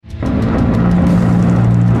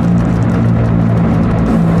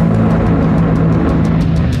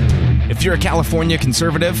If you're a California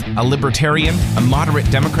conservative, a libertarian, a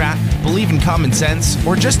moderate Democrat, believe in common sense,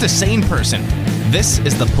 or just a sane person, this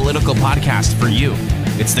is the political podcast for you.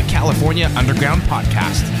 It's the California Underground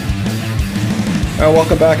Podcast. All right,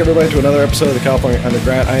 welcome back, everybody, to another episode of the California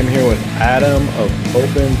Underground. I am here with Adam of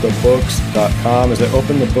OpenTheBooks.com. Is that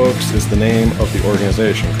Open the Books is the name of the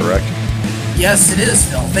organization, correct? Yes, it is,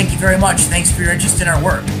 Phil. Thank you very much. Thanks for your interest in our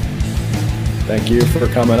work. Thank you for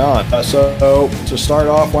coming on. So to start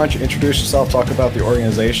off, why don't you introduce yourself, talk about the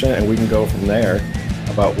organization, and we can go from there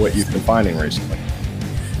about what you've been finding recently.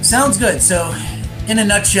 Sounds good. So in a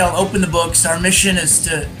nutshell, Open the Books, our mission is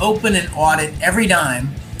to open and audit every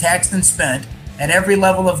dime taxed and spent at every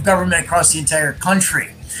level of government across the entire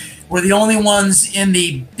country. We're the only ones in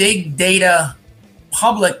the big data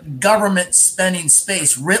public government spending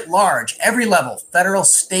space writ large, every level, federal,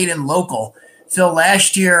 state, and local. Phil,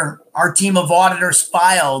 last year, our team of auditors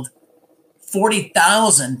filed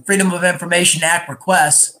 40,000 Freedom of Information Act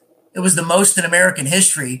requests. It was the most in American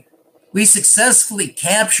history. We successfully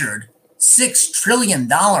captured $6 trillion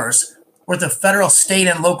worth of federal, state,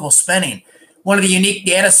 and local spending. One of the unique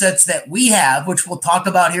data sets that we have, which we'll talk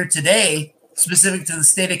about here today, specific to the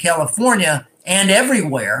state of California and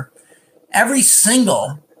everywhere,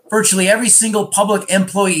 virtually every single public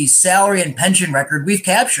employee's salary and pension record we've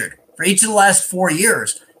captured for each of the last 4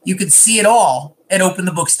 years. You can see it all at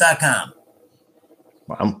openthebooks.com.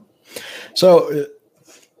 Wow. So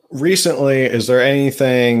recently, is there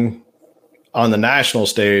anything on the national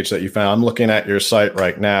stage that you found? I'm looking at your site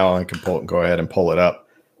right now and can go ahead and pull it up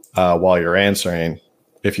while you're answering.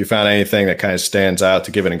 If you found anything that kind of stands out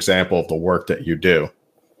to give an example of the work that you do.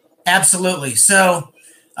 Absolutely. So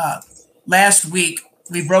last week,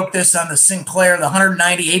 we broke this on the Sinclair, the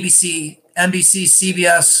 190 ABC, NBC,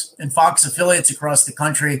 CBS, and Fox affiliates across the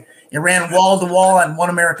country. It ran wall-to-wall on One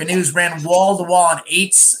American News, ran wall-to-wall on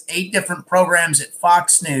eight different programs at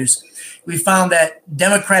Fox News. We found that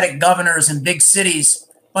Democratic governors in big cities,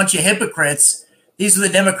 bunch of hypocrites, these are the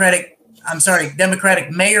Democratic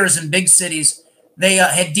mayors in big cities, they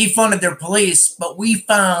had defunded their police, but we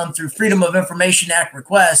found through Freedom of Information Act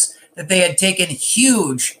requests that they had taken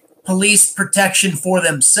huge police protection for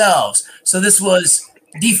themselves. So this was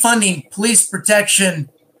defunding police protection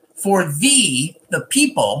for the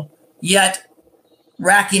people, yet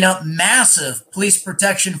racking up massive police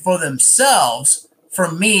protection for themselves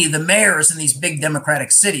for me, the mayors in these big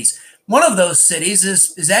Democratic cities. One of those cities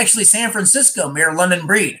is actually San Francisco, Mayor London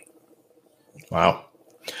Breed. Wow.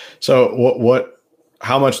 So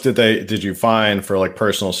how much did you find for like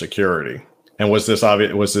personal security? And was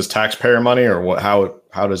this taxpayer money, or what?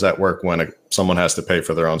 How does that work when someone has to pay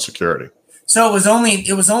for their own security? So it was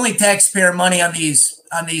only taxpayer money on these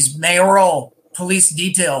mayoral police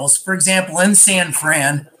details. For example, in San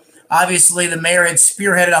Fran, obviously the mayor had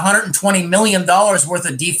spearheaded $120 million worth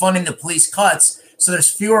of defunding the police cuts. So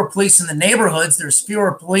there's fewer police in the neighborhoods. There's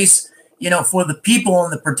fewer police, for the people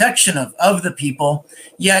and the protection of the people.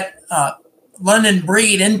 Yet London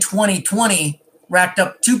Breed in 2020 racked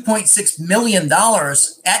up $2.6 million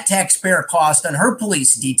at taxpayer cost on her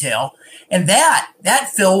police detail. And that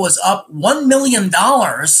Phil, was up $1 million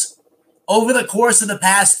over the course of the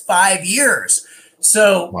past 5 years.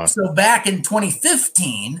 So back in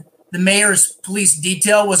 2015, the mayor's police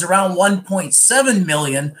detail was around $1.7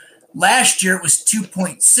 million. Last year, it was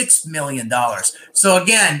 $2.6 million. So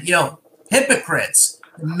again, hypocrites.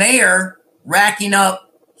 The mayor racking up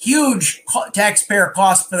huge taxpayer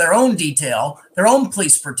costs for their own detail, their own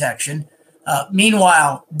police protection.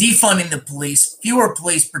 Meanwhile, defunding the police, fewer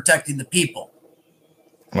police protecting the people.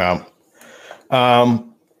 Wow.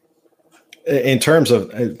 In terms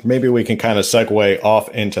of, maybe we can kind of segue off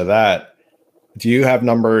into that. Do you have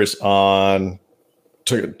numbers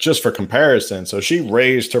just for comparison? So she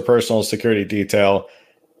raised her personal security detail.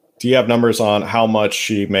 Do you have numbers on how much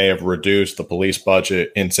she may have reduced the police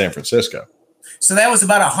budget in San Francisco? So that was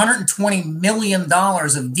about $120 million of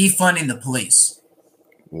defunding the police.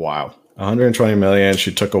 Wow. $120 million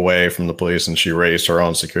she took away from the police, and she raised her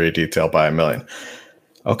own security detail by $1 million.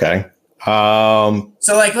 Okay. So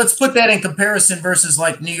let's put that in comparison versus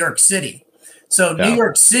New York City. So New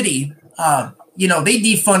York City, they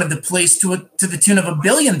defunded the police to the tune of $1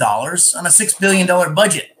 billion on a $6 billion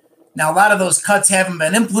budget. Now, a lot of those cuts haven't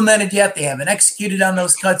been implemented yet. They haven't executed on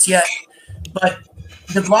those cuts yet. But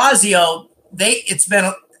de Blasio, it's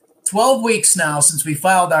been 12 weeks now since we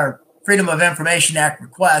filed our Freedom of Information Act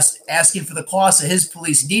request asking for the cost of his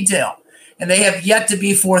police detail. And they have yet to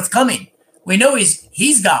be forthcoming. We know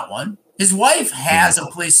he's got one. His wife has a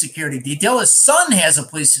police security detail. His son has a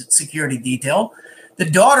police security detail. The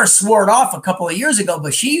daughter swore it off a couple of years ago,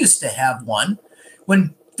 but she used to have one.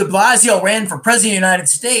 When de Blasio ran for president of the United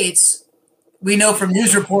States, we know from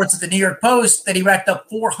news reports at the New York Post that he racked up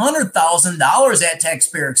 $400,000 at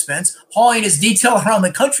taxpayer expense, hauling his detail around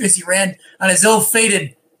the country as he ran on his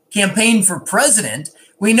ill-fated campaign for president.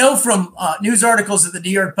 We know from news articles at the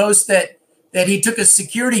New York Post that he took a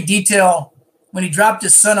security detail when he dropped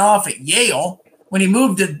his son off at Yale, when he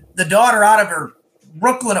moved the daughter out of her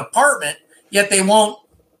Brooklyn apartment, yet they won't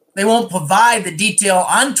provide the detail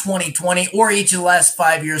on 2020 or each of the last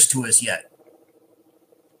 5 years to us yet.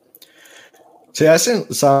 See, I see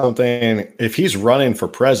something. If he's running for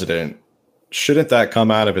president, shouldn't that come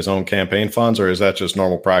out of his own campaign funds, or is that just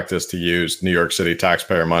normal practice to use New York City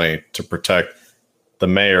taxpayer money to protect the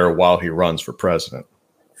mayor while he runs for president?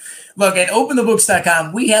 Look, at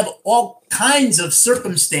openthebooks.com, we have all kinds of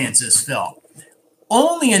circumstances, Phil,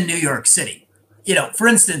 only in New York City. For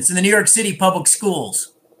instance, in the New York City public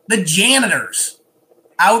schools, the janitors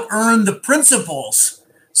out-earn the principals.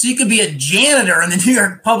 So you could be a janitor in the New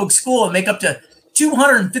York public school and make up to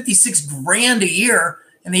 $256,000 a year.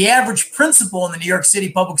 And the average principal in the New York City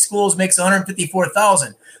public schools makes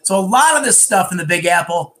 $154,000. So a lot of this stuff in the Big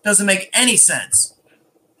Apple doesn't make any sense.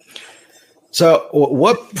 So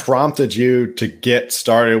what prompted you to get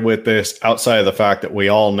started with this outside of the fact that we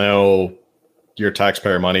all know your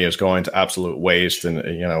taxpayer money is going to absolute waste? And,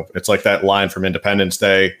 it's like that line from Independence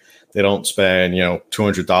Day. They don't spend,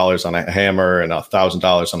 $200 on a hammer and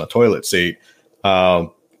 $1,000 on a toilet seat.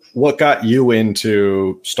 What got you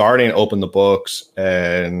into starting Open the Books,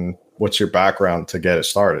 and what's your background to get it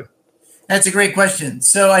started? That's a great question.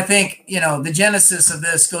 So I think, the genesis of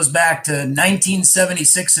this goes back to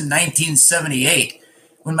 1976 and 1978,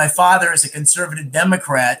 when my father, as a conservative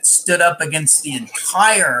Democrat, stood up against the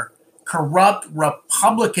entire corrupt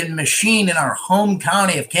Republican machine in our home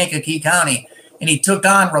county of Kankakee County. And he took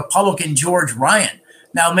on Republican George Ryan.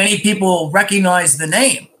 Now, many people recognize the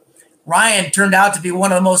name. Ryan turned out to be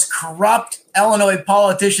one of the most corrupt Illinois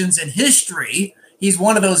politicians in history. He's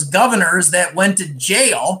one of those governors that went to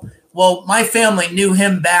jail. Well, my family knew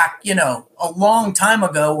him back, a long time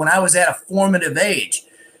ago when I was at a formative age.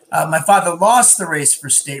 My father lost the race for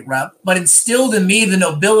state rep, but instilled in me the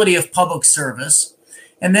nobility of public service.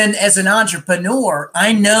 And then as an entrepreneur,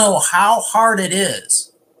 I know how hard it is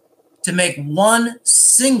to make one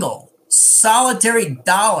single solitary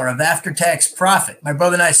dollar of after-tax profit. My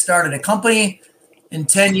brother and I started a company. In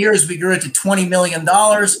 10 years, we grew it to $20 million.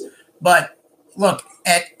 But look,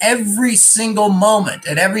 at every single moment,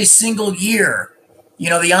 at every single year,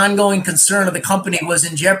 the ongoing concern of the company was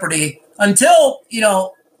in jeopardy until,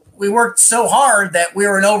 we worked so hard that we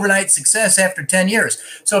were an overnight success after 10 years.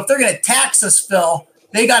 So if they're going to tax us, Phil,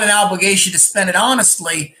 they got an obligation to spend it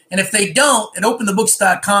honestly. And if they don't, at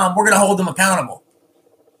openthebooks.com, we're going to hold them accountable.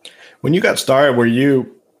 When you got started,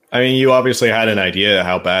 you obviously had an idea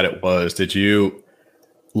how bad it was. Did you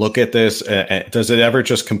look at this? And does it ever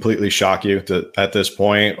just completely shock you at this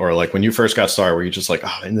point? Or like when you first got started, were you just like,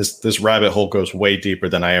 and this rabbit hole goes way deeper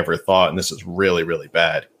than I ever thought, and this is really, really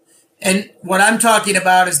bad? And what I'm talking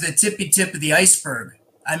about is the tippy tip of the iceberg.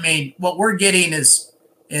 What we're getting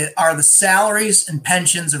are the salaries and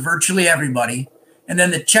pensions of virtually everybody, and then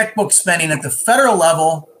the checkbook spending at the federal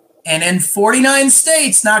level. And in 49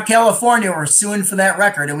 states, not California, we're suing for that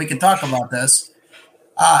record, and we can talk about this.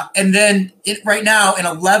 And then right now in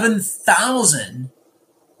 11,000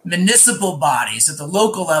 municipal bodies at the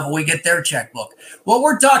local level, we get their checkbook. What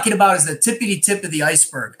we're talking about is the tippity tip of the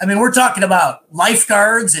iceberg. We're talking about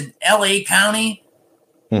lifeguards in LA County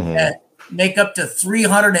that make up to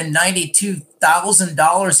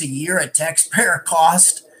 $392,000 a year at taxpayer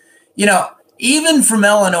cost. Even from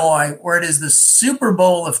Illinois, where it is the Super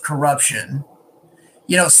Bowl of corruption,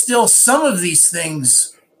 still some of these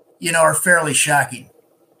things, are fairly shocking.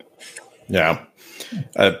 Yeah.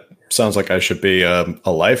 Sounds like I should be a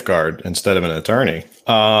lifeguard instead of an attorney.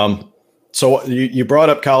 So you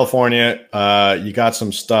brought up California. You got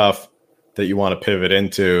some stuff that you want to pivot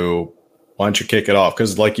into. Why don't you kick it off?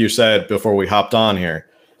 Because like you said before we hopped on here,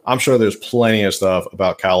 I'm sure there's plenty of stuff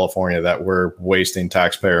about California that we're wasting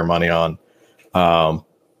taxpayer money on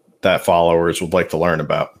that followers would like to learn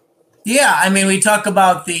about. Yeah, we talk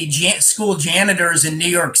about the school janitors in New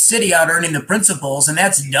York City out earning the principals, and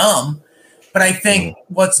that's dumb. But I think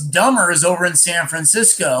what's dumber is over in San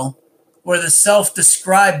Francisco, where the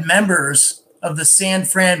self-described members of the San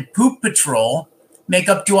Fran Poop Patrol make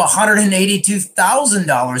up to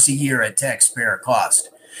 $182,000 a year at taxpayer cost.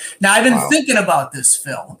 Now, I've been thinking about this,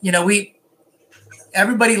 Phil.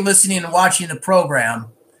 Everybody listening and watching the program,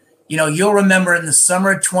 you'll remember in the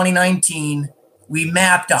summer of 2019, we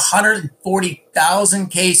mapped 140,000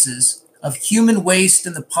 cases of human waste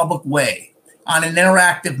in the public way. on an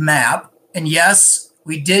interactive map. And yes,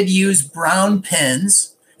 we did use brown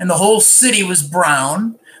pins, and the whole city was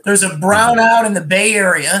brown. There's a brownout in the Bay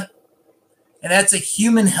Area, and that's a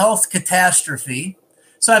human health catastrophe.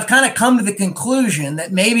 So I've kind of come to the conclusion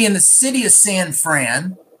that maybe in the city of San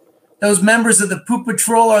Fran, those members of the Poop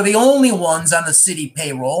Patrol are the only ones on the city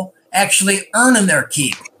payroll actually earning their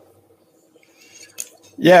keep.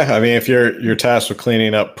 Yeah, I mean, if you're tasked with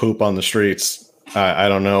cleaning up poop on the streets, I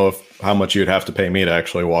don't know how much you'd have to pay me to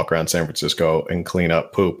actually walk around San Francisco and clean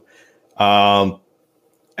up poop.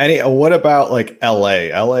 What about like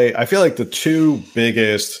LA? I feel like the two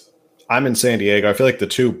biggest, I'm in San Diego, I feel like the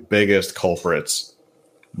two biggest culprits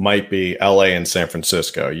might be LA and San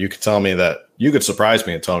Francisco. You could tell me that, you could surprise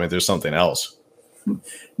me and tell me there's something else.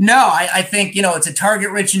 No, I think, it's a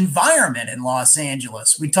target-rich environment in Los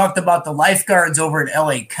Angeles. We talked about the lifeguards over at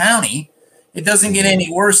LA County. It doesn't get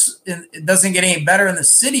any worse. It doesn't get any better in the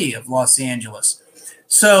city of Los Angeles.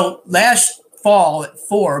 So last fall at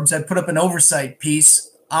Forbes, I put up an oversight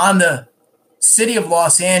piece on the city of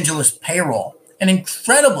Los Angeles payroll. And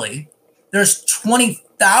incredibly, there's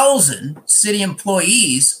 20,000 city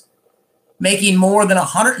employees making more than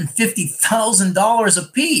 $150,000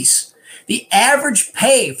 apiece. The average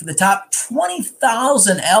pay for the top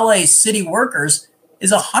 20,000 LA city workers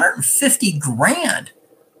is $150,000.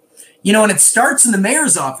 And it starts in the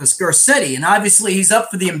mayor's office, Garcetti, and obviously he's up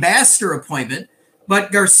for the ambassador appointment,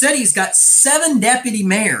 but Garcetti's got 7 deputy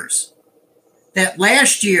mayors that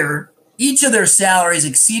last year, each of their salaries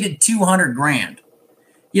exceeded $200,000.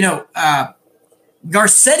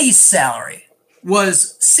 Garcetti's salary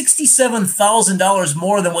was $67,000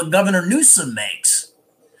 more than what Governor Newsom makes.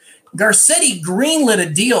 Garcetti greenlit a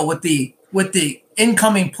deal with the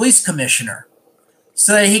incoming police commissioner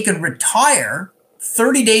so that he could retire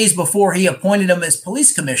 30 days before he appointed him as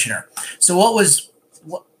police commissioner. So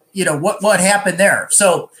what happened there?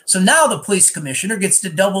 So now the police commissioner gets to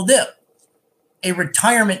double dip, a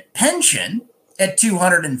retirement pension at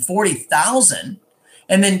 $240,000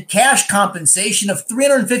 and then cash compensation of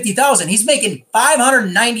 $350,000. He's making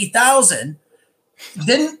 $590,000.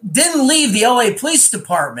 Didn't leave the LA Police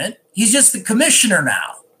Department. He's just the commissioner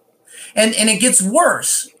now. And it gets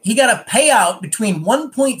worse. He got a payout between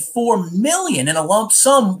 $1.4 million in a lump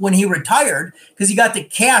sum when he retired because he got to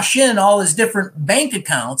cash in all his different bank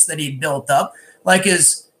accounts that he'd built up, like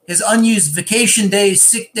his unused vacation days,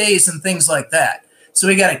 sick days, and things like that. So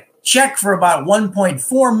he got a check for about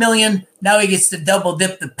 $1.4 million. Now he gets to double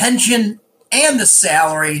dip the pension and the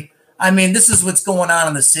salary. I mean, this is what's going on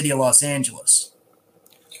in the city of Los Angeles.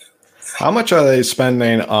 How much are they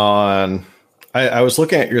spending on? I was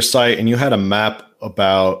looking at your site and you had a map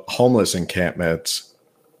about homeless encampments.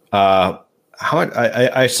 How much?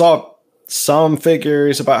 I saw some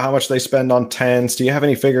figures about how much they spend on tents. Do you have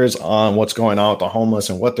any figures on what's going on with the homeless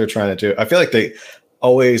and what they're trying to do? I feel like they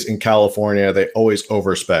always in California, they always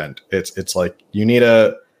overspend. It's like you need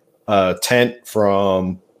a tent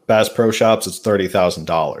from Bass Pro Shops. It's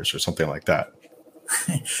 $30,000 or something like that.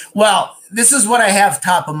 Well, this is what I have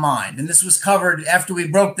top of mind. And this was covered after we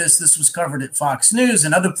broke this. This was covered at Fox News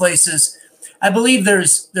and other places. I believe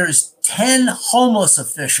there's 10 homeless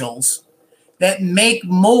officials that make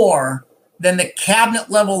more than the cabinet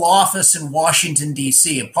level office in Washington,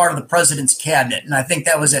 D.C., a part of the president's cabinet. And I think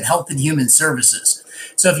that was at Health and Human Services.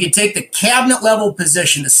 So if you take the cabinet level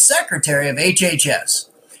position, the secretary of HHS,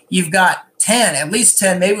 you've got 10, at least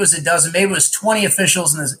 10, maybe it was a dozen, maybe it was 20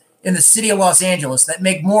 officials in the city of Los Angeles that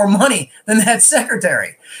make more money than that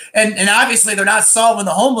secretary. And obviously they're not solving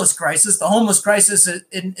the homeless crisis. The homeless crisis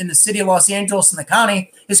in the city of Los Angeles and the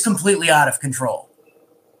county is completely out of control.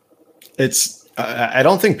 I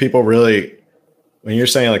don't think people really, when you're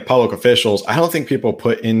saying like public officials, I don't think people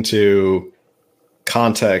put into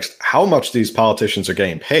context how much these politicians are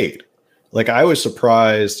getting paid. Like I was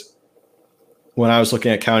surprised when I was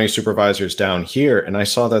looking at county supervisors down here and I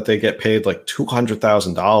saw that they get paid like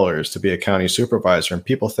 $200,000 to be a county supervisor. And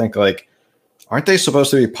people think like, aren't they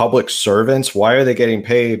supposed to be public servants? Why are they getting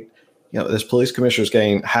paid? This police commissioner is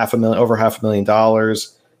getting over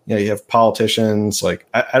 $500,000. You have politicians like,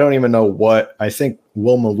 I don't even know what, I think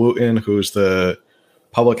Wilma Wooten, who's the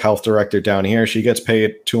public health director down here, she gets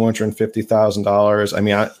paid $250,000. I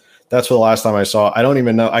mean, that's for the last time I saw. I don't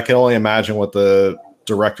even know. I can only imagine what the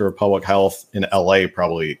director of public health in LA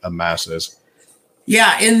probably amasses.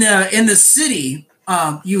 Yeah, in the city,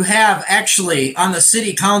 you have actually on the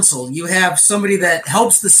city council, you have somebody that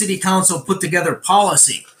helps the city council put together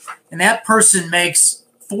policy, and that person makes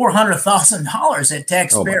 $400,000 at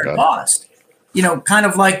taxpayer cost. Kind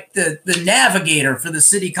of like the navigator for the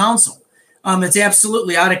city council. It's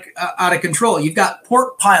absolutely out of control. You've got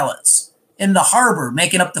port pilots in the harbor,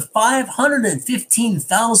 making up to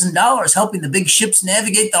 $515,000, helping the big ships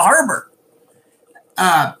navigate the harbor.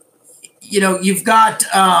 You've got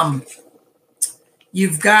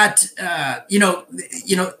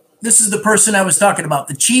this is the person I was talking about,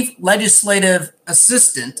 the chief legislative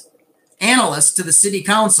assistant analyst to the city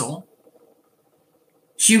council.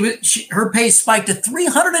 Her pay spiked to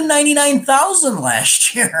 $399,000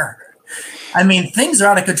 last year. I mean, things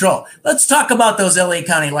are out of control. Let's talk about those LA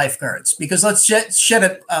County lifeguards, because let's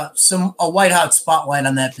shed a white hot spotlight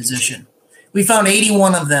on that position. We found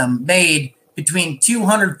 81 of them made between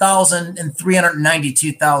 $200,000 and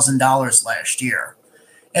 $392,000 last year,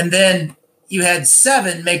 and then you had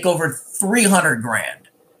 7 make over $300,000.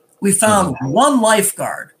 We found one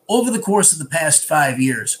lifeguard over the course of the past 5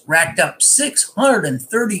 years racked up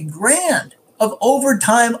 $630,000 of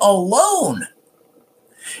overtime alone.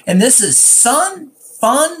 And this is sun,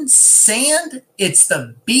 fun, sand. It's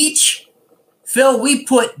the beach. Phil, we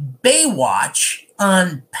put Baywatch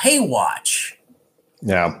on Paywatch.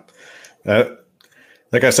 Yeah.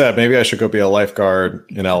 Like I said, maybe I should go be a lifeguard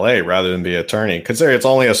in LA rather than be an attorney. Consider it's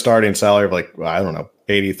only a starting salary of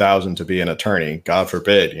 $80,000 to be an attorney. God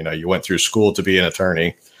forbid, you went through school to be an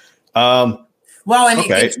attorney. It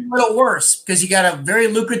gets a little worse because you got a very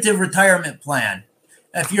lucrative retirement plan.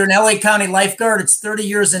 If you're an LA County lifeguard, it's 30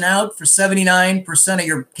 years and out for 79% of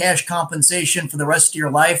your cash compensation for the rest of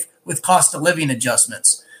your life with cost of living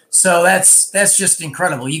adjustments. So that's just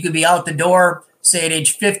incredible. You could be out the door, say at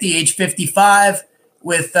age 50, age 55,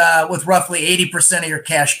 with roughly 80% of your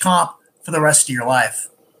cash comp for the rest of your life.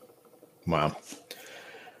 Wow.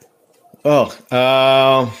 Oh,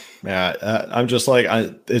 I'm just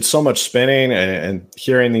it's so much spinning, and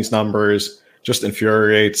hearing these numbers just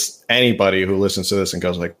infuriates anybody who listens to this and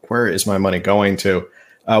goes where is my money going to?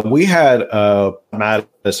 We had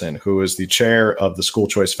Madison, who is the chair of the School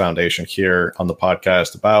Choice Foundation, here on the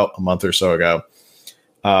podcast about a month or so ago.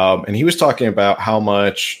 And he was talking about how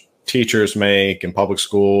much teachers make and public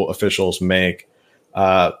school officials make.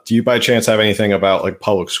 Do you by chance have anything about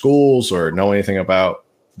public schools, or know anything about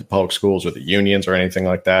the public schools or the unions or anything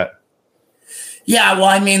like that? Yeah, well,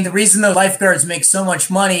 I mean, the reason the lifeguards make so much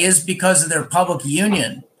money is because of their public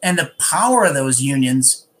union and the power of those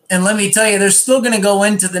unions. And let me tell you, they're still going to go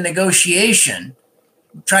into the negotiation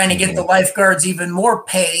trying to get the lifeguards even more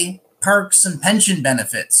pay, perks, and pension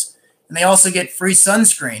benefits. And they also get free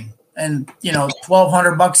sunscreen and,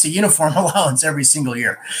 $1,200 a uniform allowance every single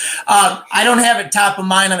year. I don't have it top of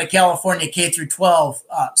mind on the California K through 12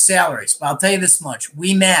 salaries, but I'll tell you this much.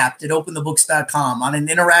 We mapped at openthebooks.com on an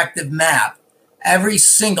interactive map every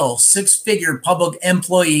single 6-figure public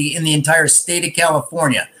employee in the entire state of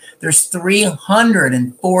California. There's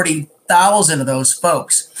 340,000 of those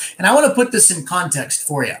folks. And I want to put this in context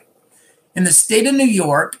for you. In the state of New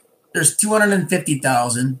York, there's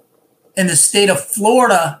 250,000. In the state of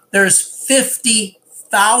Florida, there's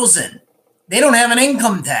 50,000. They don't have an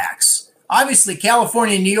income tax. Obviously,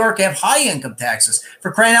 California and New York have high income taxes.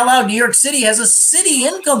 For crying out loud, New York City has a city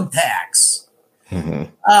income tax.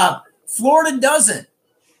 Florida doesn't.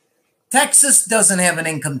 Texas doesn't have an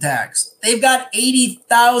income tax. They've got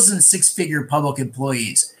 80,000 6-figure public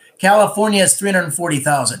employees. California has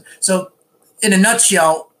 340,000. So in a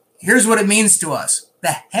nutshell, here's what it means to us.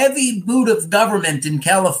 The heavy boot of government in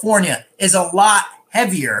California is a lot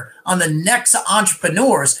heavier on the necks of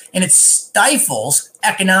entrepreneurs, and it stifles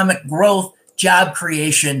economic growth, job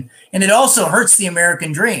creation, and it also hurts the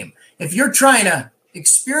American dream. If you're trying to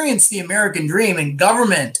experience the American dream and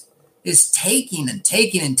government is taking and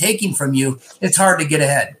taking and taking from you, it's hard to get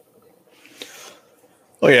ahead.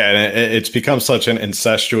 Oh, yeah. And it's become such an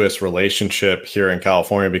incestuous relationship here in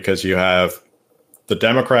California, because you have the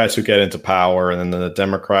Democrats who get into power, and then the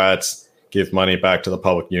Democrats give money back to the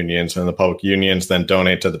public unions, and the public unions then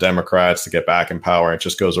donate to the Democrats to get back in power. It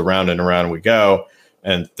just goes around and around we go,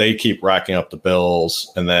 and they keep racking up the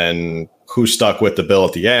bills. And then who's stuck with the bill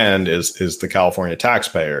at the end is the California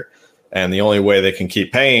taxpayer. And the only way they can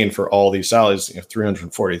keep paying for all these salaries,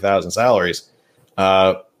 340,000 salaries,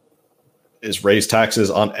 is raise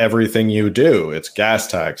taxes on everything you do. It's gas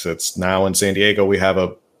tax. It's now in San Diego, we have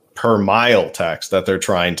a per mile tax that they're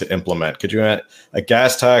trying to implement. Could you add a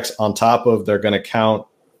gas tax on top of, they're going to count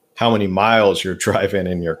how many miles you're driving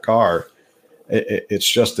in your car? It's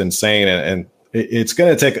just insane. And it's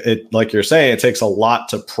going to take it, like you're saying, it takes a lot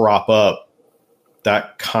to prop up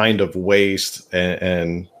that kind of waste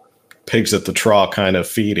and pigs at the trough kind of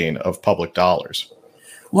feeding of public dollars.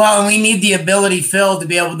 Well, we need the ability, Phil, to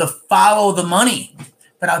be able to follow the money.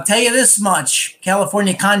 But I'll tell you this much,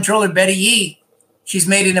 California Comptroller Betty Yee, she's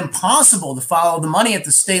made it impossible to follow the money at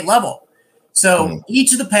the state level. So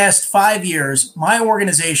each of the past 5 years, my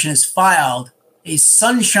organization has filed a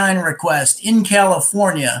sunshine request in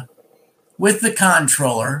California with the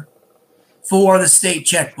comptroller for the state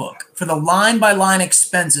checkbook, for the line-by-line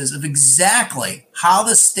expenses of exactly how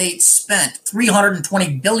the state spent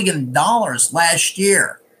 $320 billion last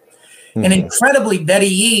year. And incredibly, Betty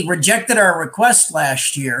Yee rejected our request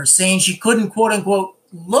last year, saying she couldn't, quote unquote,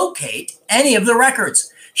 locate any of the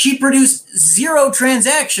records. She produced 0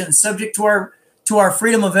 transactions subject to our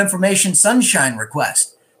Freedom of Information Sunshine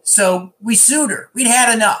request. So we sued her. We'd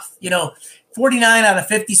had enough. 49 out of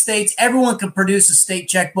 50 states, everyone could produce a state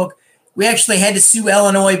checkbook. We actually had to sue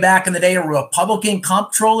Illinois back in the day, a Republican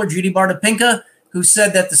comptroller, Judy Bartopinka, who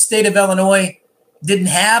said that the state of Illinois didn't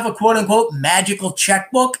have a quote unquote magical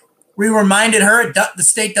checkbook. We reminded her the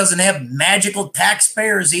state doesn't have magical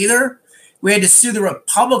taxpayers either. We had to sue the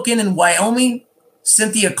Republican in Wyoming,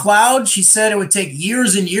 Cynthia Cloud. She said it would take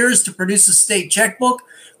years and years to produce a state checkbook.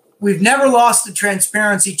 We've never lost a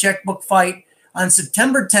transparency checkbook fight. On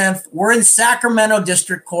September 10th, we're in Sacramento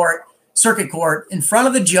Circuit Court in front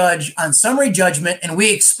of the judge on summary judgment, and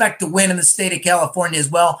we expect to win in the state of California as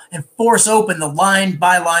well and force open the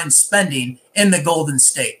line-by-line spending in the Golden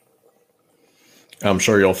State. I'm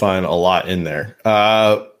sure you'll find a lot in there.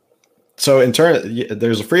 So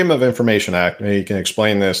there's a Freedom of Information Act. Maybe you can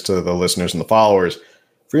explain this to the listeners and the followers.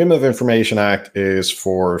 Freedom of Information Act is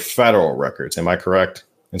for federal records. Am I correct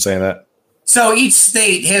in saying that? So each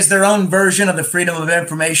state has their own version of the Freedom of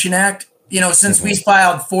Information Act. Since we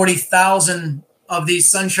filed 40,000 of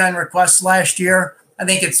these sunshine requests last year, I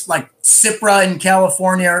think it's like CIPRA in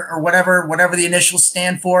California or whatever the initials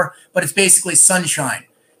stand for, but it's basically sunshine.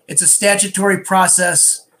 It's a statutory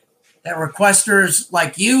process that requesters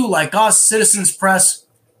like you, like us, Citizens Press,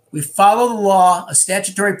 we follow the law, a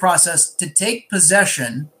statutory process to take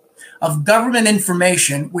possession of government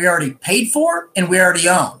information we already paid for and we already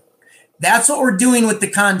own. That's what we're doing with the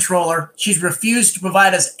comptroller. She's refused to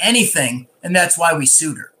provide us anything, and that's why we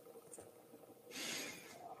sued her.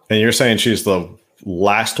 And you're saying she's the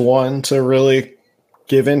last one to really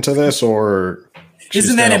give into this, or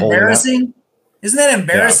isn't that embarrassing? Isn't that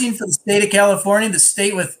embarrassing for the state of California, the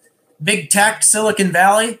state with big tech, Silicon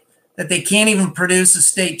Valley, that they can't even produce a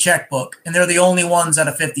state checkbook, and they're the only ones out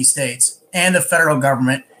of 50 states and the federal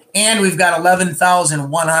government, and we've got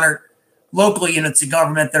 11,100 local units of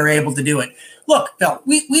government that are able to do it. Look, Phil,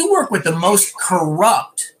 we work with the most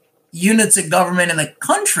corrupt units of government in the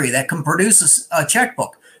country that can produce a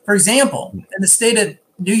checkbook. For example, in the state of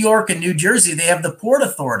New York and New Jersey, they have the Port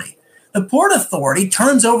Authority. The Port Authority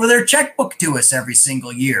turns over their checkbook to us every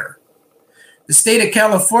single year. The state of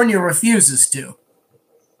California refuses to.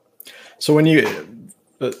 So when you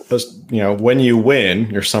win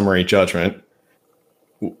your summary judgment,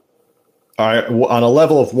 on a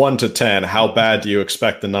level of 1 to 10, how bad do you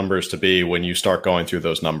expect the numbers to be when you start going through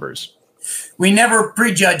those numbers? We never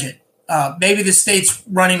prejudge it. Maybe the state's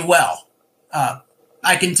running well.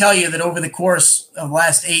 I can tell you that over the course of the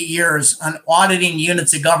last 8 years on auditing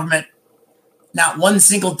units of government, not one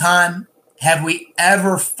single time have we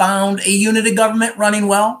ever found a unit of government running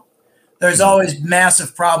well. There's always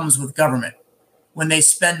massive problems with government when they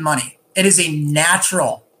spend money. It is a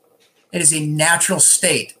natural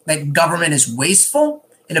state that government is wasteful,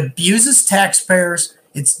 it abuses taxpayers,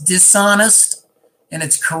 it's dishonest, and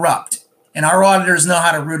it's corrupt. And our auditors know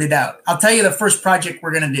how to root it out. I'll tell you the first project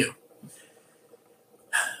we're going to do.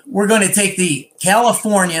 We're going to take the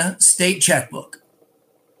California state checkbook,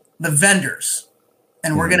 the vendors,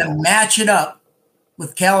 and we're going to match it up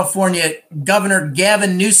with California Governor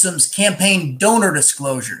Gavin Newsom's campaign donor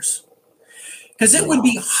disclosures. Because it would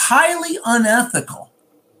be highly unethical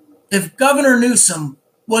if Governor Newsom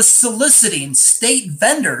was soliciting state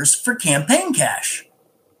vendors for campaign cash.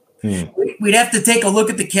 We'd have to take a look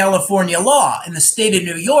at the California law. In the state of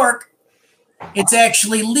New York, it's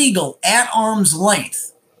actually legal at arm's length.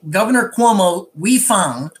 Governor Cuomo, we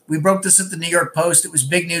broke this at the New York Post, it was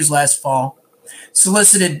big news last fall,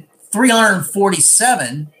 solicited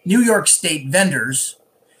 347 New York state vendors.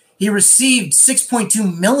 He received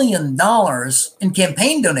 $6.2 million in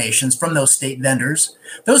campaign donations from those state vendors.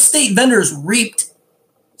 Those state vendors reaped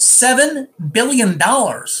 $7 billion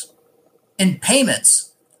in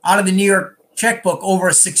payments out of the New York checkbook over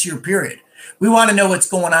a 6-year period. We want to know what's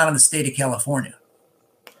going on in the state of California.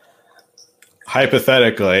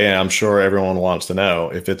 Hypothetically, and I'm sure everyone wants to know,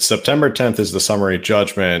 if it's September 10th is the summary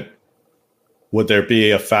judgment, would there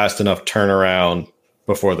be a fast enough turnaround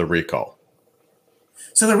before the recall?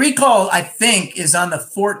 So the recall, I think, is on the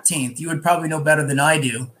 14th. You would probably know better than I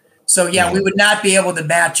do. So, we would not be able to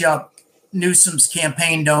match up Newsom's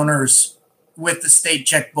campaign donors with the state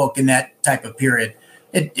checkbook in that type of period.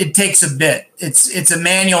 It takes a bit. It's a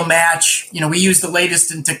manual match. We use the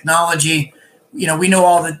latest in technology. We know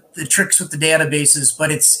all the tricks with the databases,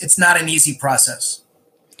 but it's not an easy process.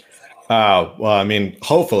 Well, I mean,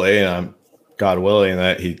 hopefully, God willing,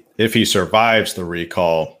 that if he survives the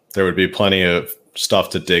recall, there would be plenty of stuff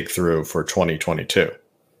to dig through for 2022.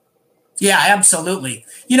 Yeah, absolutely.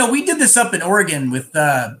 We did this up in Oregon with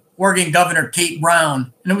Oregon Governor Kate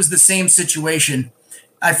Brown, and it was the same situation.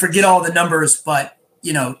 I forget all the numbers, but,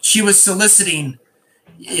 she was soliciting,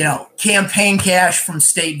 campaign cash from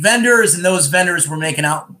state vendors, and those vendors were making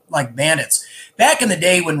out like bandits. Back in the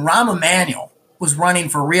day when Rahm Emanuel was running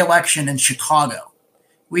for re-election in Chicago,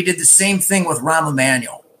 we did the same thing with Rahm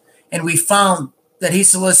Emanuel, and we found that he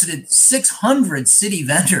solicited 600 city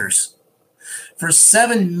vendors for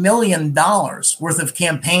 $7 million worth of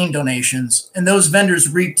campaign donations, and those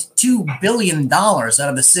vendors reaped $2 billion out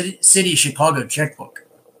of the city Chicago checkbook.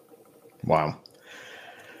 Wow.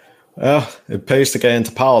 Well, it pays to get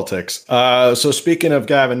into politics. So speaking of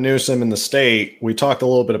Gavin Newsom in the state, we talked a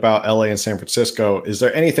little bit about LA and San Francisco. Is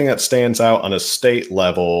there anything that stands out on a state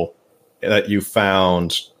level that you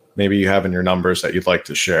found, maybe you have in your numbers that you'd like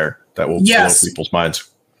to share that will blow people's minds?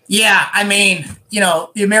 Yeah, I mean,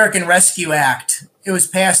 the American Rescue Act, it was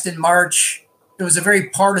passed in March. It was a very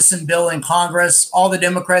partisan bill in Congress. All the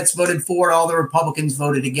Democrats voted for it. All the Republicans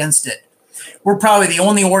voted against it. We're probably the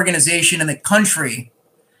only organization in the country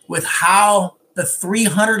with how the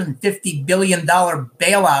 $350 billion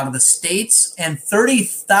bailout of the states and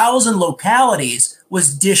 30,000 localities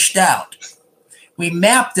was dished out. We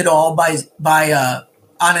mapped it all by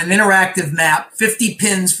on an interactive map, 50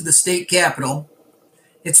 pins for the state capitol.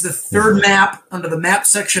 It's the third map under the map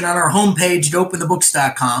section on our homepage at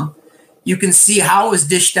openthebooks.com. You can see how it was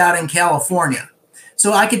dished out in California.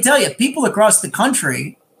 So I can tell you, people across the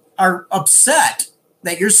country are upset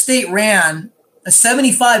that your state ran a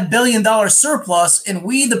 $75 billion surplus and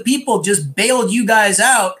we, the people, just bailed you guys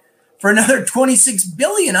out for another $26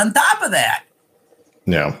 billion on top of that.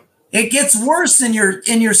 Yeah. It gets worse in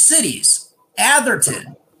your cities.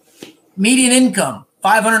 Atherton, median income,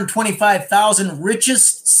 $525,000,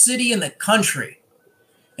 richest city in the country.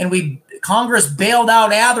 And Congress bailed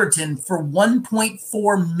out Atherton for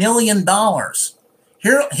 $1.4 million.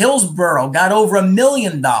 Hillsborough got over $1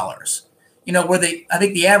 million. Where I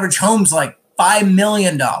think the average home's like $5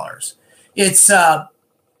 million. It's Palo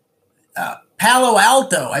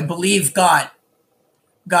Alto, I believe, got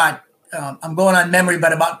I'm going on memory,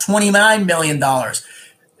 but about $29 million.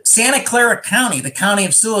 Santa Clara County, the county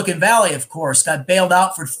of Silicon Valley, of course, got bailed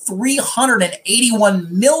out for $381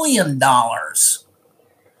 million.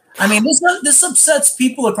 I mean, this upsets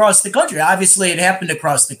people across the country. Obviously, it happened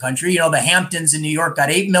across the country. The Hamptons in New York got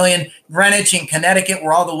 $8 million. Greenwich in Connecticut,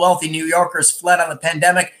 where all the wealthy New Yorkers fled on the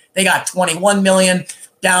pandemic, they got $21 million.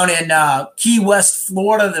 Down in Key West,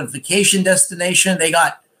 Florida, the vacation destination, they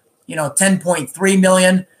got, $10.3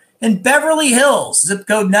 million. In Beverly Hills, zip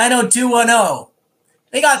code 90210,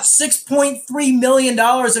 they got $6.3 million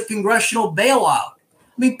of congressional bailout.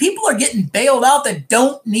 I mean, people are getting bailed out that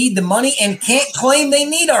don't need the money and can't claim they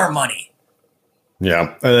need our money.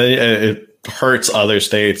 Yeah, it hurts other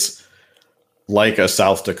states like a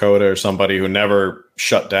South Dakota or somebody who never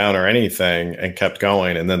shut down or anything and kept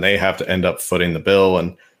going, and then they have to end up footing the bill.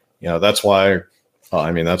 And that's why,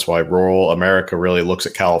 that's why rural America really looks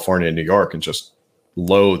at California and New York and just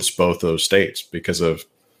loathes both those states, because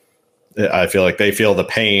I feel like they feel the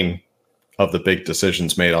pain of the big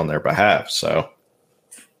decisions made on their behalf. So.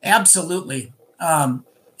 Absolutely. And,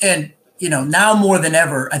 now more than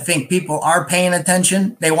ever, I think people are paying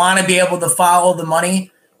attention. They want to be able to follow the money.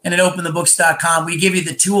 And at openthebooks.com, we give you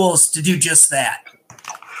the tools to do just that.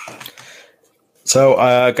 So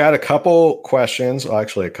I got a couple questions,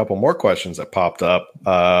 actually a couple more questions that popped up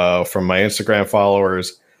from my Instagram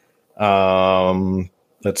followers.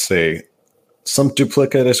 Let's see, some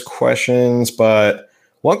duplicitous questions, but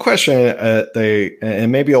one question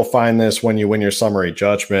and maybe you'll find this when you win your summary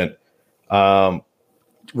judgment,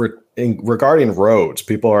 regarding roads.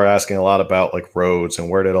 People are asking a lot about like roads and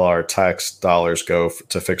where did all our tax dollars go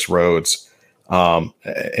to fix roads.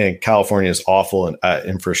 And California is awful at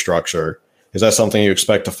infrastructure. Is that something you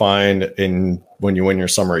expect to find when you win your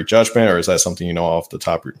summary judgment, or is that something off the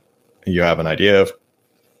top you have an idea of?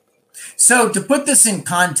 So to put this in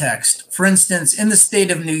context, for instance, in the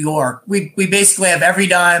state of New York, we basically have every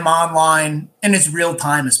dime online and as real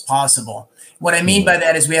time as possible. What I mean by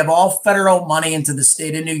that is we have all federal money into the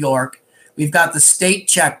state of New York. We've got the state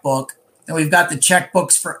checkbook, and we've got the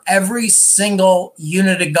checkbooks for every single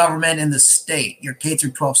unit of government in the state, your K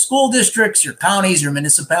through 12 school districts, your counties, your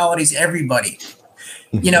municipalities, everybody.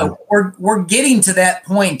 We're getting to that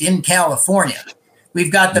point in California.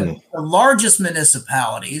 We've got the largest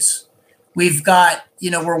municipalities. We've got,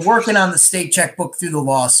 we're working on the state checkbook through the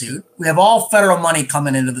lawsuit. We have all federal money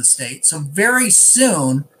coming into the state. So very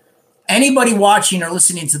soon, anybody watching or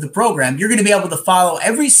listening to the program, you're going to be able to follow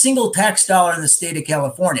every single tax dollar in the state of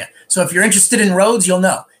California. So if you're interested in roads, you'll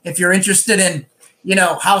know. If you're interested in,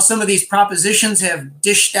 how some of these propositions have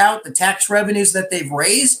dished out the tax revenues that they've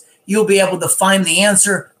raised, you'll be able to find the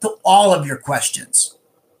answer to all of your questions.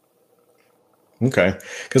 Okay.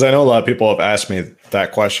 Because I know a lot of people have asked me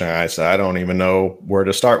that question. I said, I don't even know where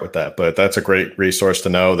to start with that, but that's a great resource to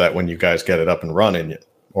know that when you guys get it up and running,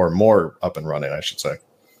 or more up and running, I should say.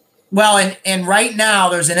 Well, and right now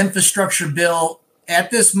there's an infrastructure bill at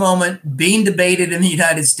this moment being debated in the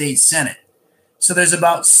United States Senate. So there's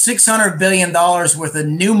about $600 billion worth of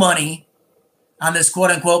new money on this quote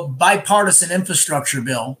unquote bipartisan infrastructure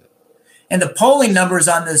bill. And the polling numbers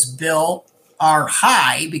on this bill are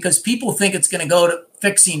high because people think it's going to go to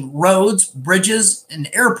fixing roads, bridges, and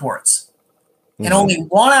airports. Mm-hmm. And only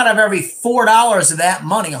one out of every $4 of that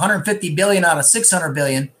money, $150 billion out of $600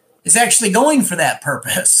 billion, is actually going for that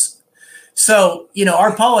purpose. So,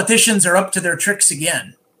 our politicians are up to their tricks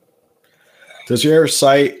again. Does your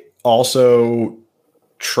site also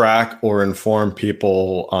track or inform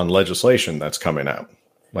people on legislation that's coming out?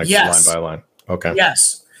 Like yes. Line by line? Okay.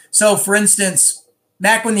 Yes. So, for instance,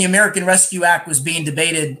 back when the American Rescue Act was being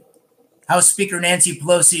debated, House Speaker Nancy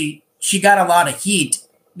Pelosi, she got a lot of heat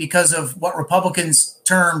because of what Republicans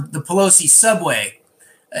termed the Pelosi subway.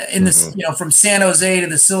 In this, from San Jose to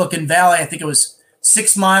the Silicon Valley, I think it was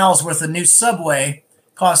 6 miles worth of new subway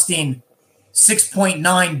costing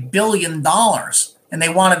 $6.9 billion. And they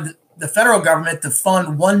wanted the federal government to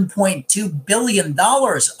fund $1.2 billion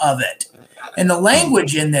of it. And the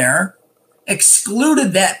language in there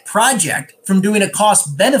excluded that project from doing a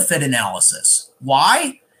cost benefit analysis.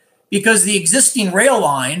 Why? Because the existing rail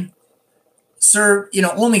line served,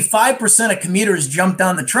 only 5% of commuters jumped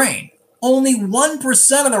on the train. Only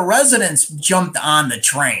 1% of the residents jumped on the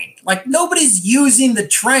train. Like nobody's using the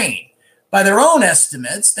train. By their own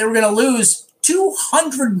estimates, they were going to lose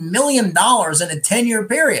 $200 million in a 10-year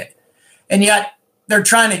period. And yet they're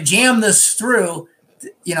trying to jam this through,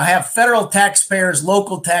 have federal taxpayers,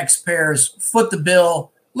 local taxpayers foot the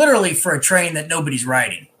bill literally for a train that nobody's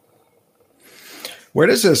riding. Where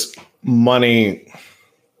does this money,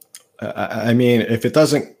 if it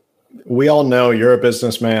doesn't, we all know you're a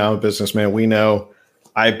businessman, I'm a businessman. We know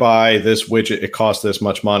I buy this widget, it costs this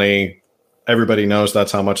much money. Everybody knows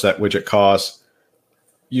that's how much that widget costs.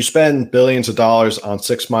 You spend billions of dollars on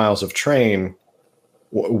 6 miles of train.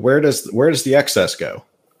 Where does the excess go?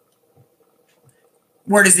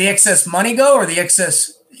 Where does the excess money go, or the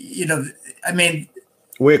excess,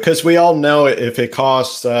 because we all know if it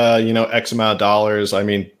costs, X amount of dollars,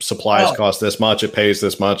 supplies cost this much, it pays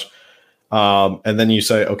this much. And then you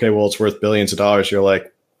say, okay, well, it's worth billions of dollars. You're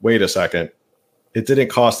like, wait a second. It didn't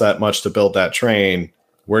cost that much to build that train.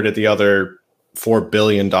 Where did the other $4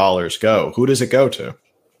 billion go? Who does it go to?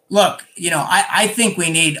 Look, I think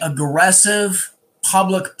we need aggressive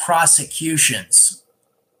public prosecutions.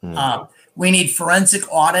 We need forensic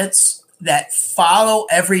audits that follow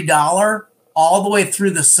every dollar all the way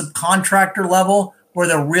through the subcontractor level where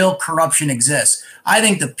the real corruption exists. I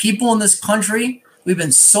think the people in this country, we've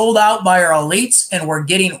been sold out by our elites and we're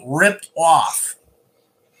getting ripped off.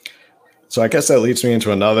 So I guess that leads me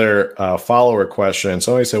into another follower question.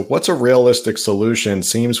 Somebody said, what's a realistic solution?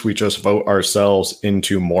 Seems we just vote ourselves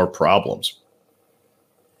into more problems.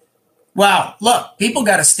 Well, look, people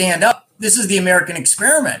got to stand up. This is the American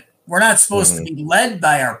experiment. We're not supposed to be led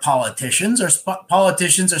by our politicians. Our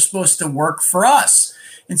politicians are supposed to work for us.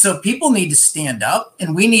 And so people need to stand up,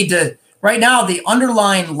 and we need to, right now, the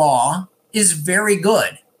underlying law is very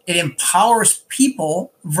good. It empowers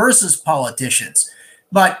people versus politicians.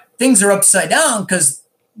 But things are upside down because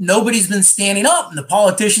nobody's been standing up, and the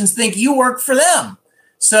politicians think you work for them.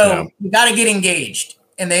 So you got to get engaged.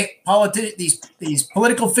 And these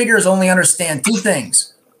political figures only understand two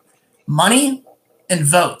things: money and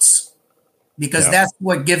votes, because that's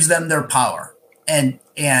what gives them their power. And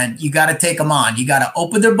you got to take them on. You got to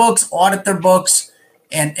open their books, audit their books,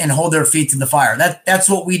 and hold their feet to the fire. That's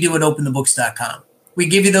what we do at openthebooks.com. We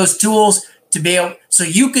give you those tools to be able, so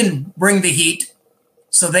you can bring the heat,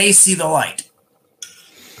 so they see the light.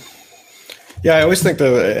 Yeah, I always think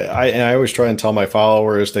I always try and tell my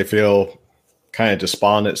followers, they feel kind of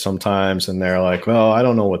despondent sometimes, and they're like, well, I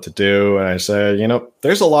don't know what to do. And I say,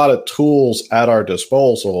 there's a lot of tools at our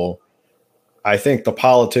disposal. I think the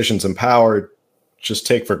politicians in power just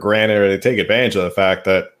take for granted, or they take advantage of the fact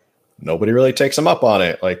that nobody really takes them up on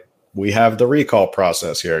it. Like, we have the recall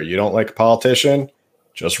process here. You don't like a politician,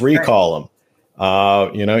 just recall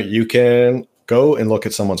them. You can go and look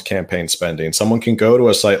at someone's campaign spending. Someone can go to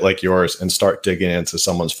a site like yours and start digging into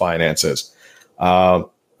someone's finances.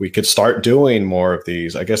 We could start doing more of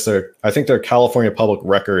these. I think they're California Public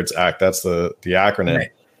Records Act. That's the acronym.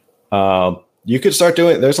 Right. You could start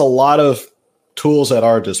doing, there's a lot of tools at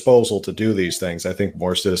our disposal to do these things. I think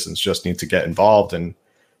more citizens just need to get involved and,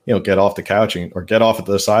 get off the couch or get off of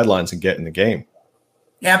the sidelines and get in the game.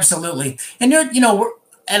 Absolutely. And, we're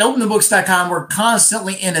at openthebooks.com, we're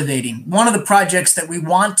constantly innovating. One of the projects that we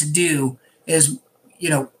want to do is,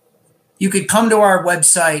 you could come to our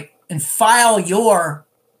website and file your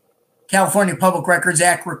California Public Records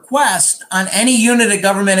Act request on any unit of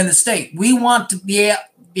government in the state. We want to be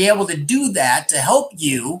able to do that to help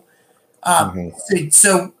you.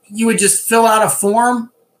 So you would just fill out a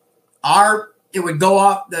form. It would go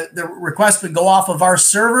off, the request would go off of our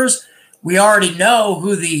servers. We already know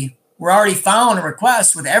we're already filing a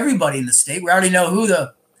request with everybody in the state. We already know who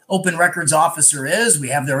the open records officer is. We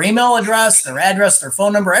have their email address, their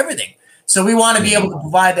phone number, everything. So we want to be able to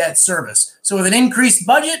provide that service. So with an increased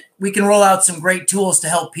budget, we can roll out some great tools to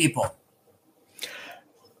help people.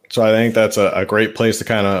 So I think that's a great place to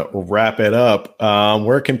kind of wrap it up.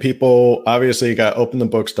 Where can people, obviously you got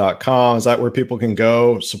openthebooks.com. Is that where people can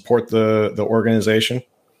go support the organization?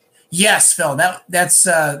 Yes, Phil, that's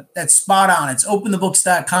spot on. It's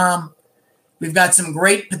openthebooks.com. We've got some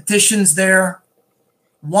great petitions there.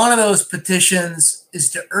 One of those petitions is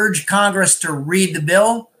to urge Congress to read the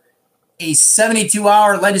bill, a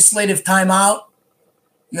 72-hour legislative timeout.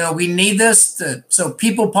 We need this so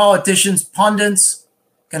people, politicians, pundits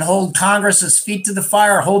can hold Congress's feet to the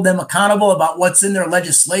fire, hold them accountable about what's in their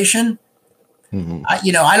legislation. Mm-hmm.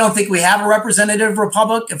 I don't think we have a representative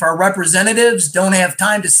republic if our representatives don't have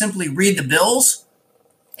time to simply read the bills.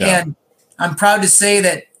 Yeah. And I'm proud to say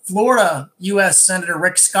that Florida U.S. Senator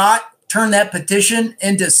Rick Scott turned that petition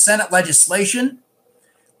into Senate legislation,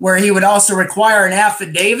 where he would also require an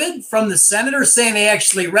affidavit from the senator saying they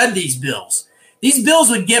actually read these bills. These bills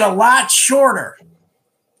would get a lot shorter.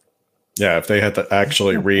 Yeah, if they had to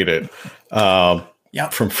actually read it.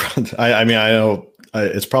 From front. I know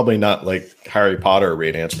it's probably not like Harry Potter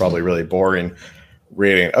reading. It's probably really boring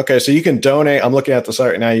reading. Okay, so you can donate. I'm looking at the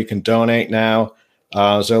site right now. You can donate now.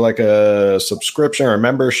 Is there like a subscription or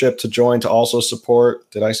membership to join to also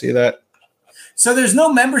support? Did I see that? So there's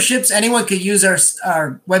no memberships. Anyone could use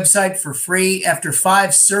our website for free. After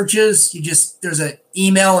 5 searches, there's an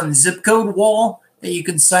email and zip code wall that you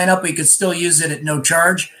can sign up, but you can still use it at no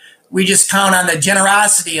charge. We just count on the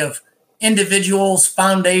generosity of individuals,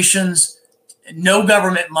 foundations, no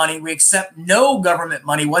government money. We accept no government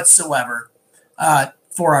money whatsoever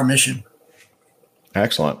for our mission.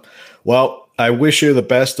 Excellent. Well, I wish you the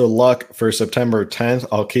best of luck for September 10th.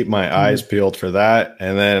 I'll keep my eyes peeled for that.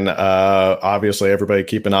 And then obviously everybody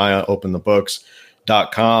keep an eye on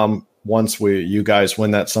openthebooks.com once you guys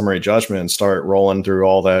win that summary judgment and start rolling through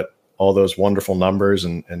all those wonderful numbers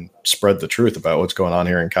and spread the truth about what's going on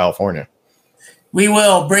here in California. We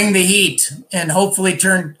will bring the heat and hopefully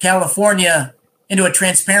turn California into a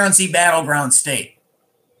transparency battleground state.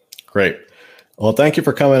 Great. Well, thank you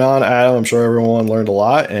for coming on, Adam. I'm sure everyone learned a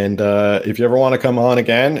lot. And if you ever want to come on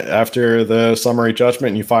again after the summary judgment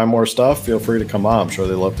and you find more stuff, feel free to come on. I'm sure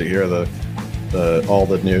they love to hear all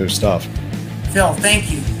the new stuff. Phil,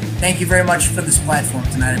 thank you. Thank you very much for this platform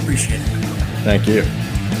tonight. I appreciate it. Thank you.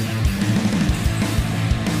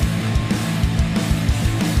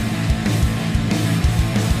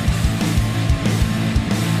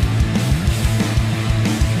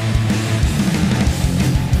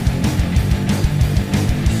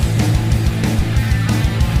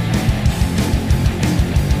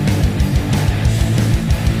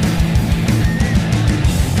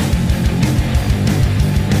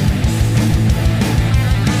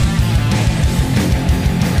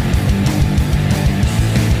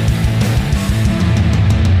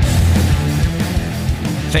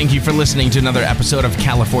 Thank you for listening to another episode of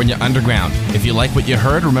California Underground. If you like what you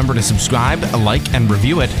heard, remember to subscribe, like, and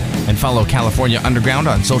review it, and follow California Underground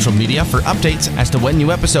on social media for updates as to when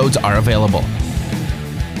new episodes are available.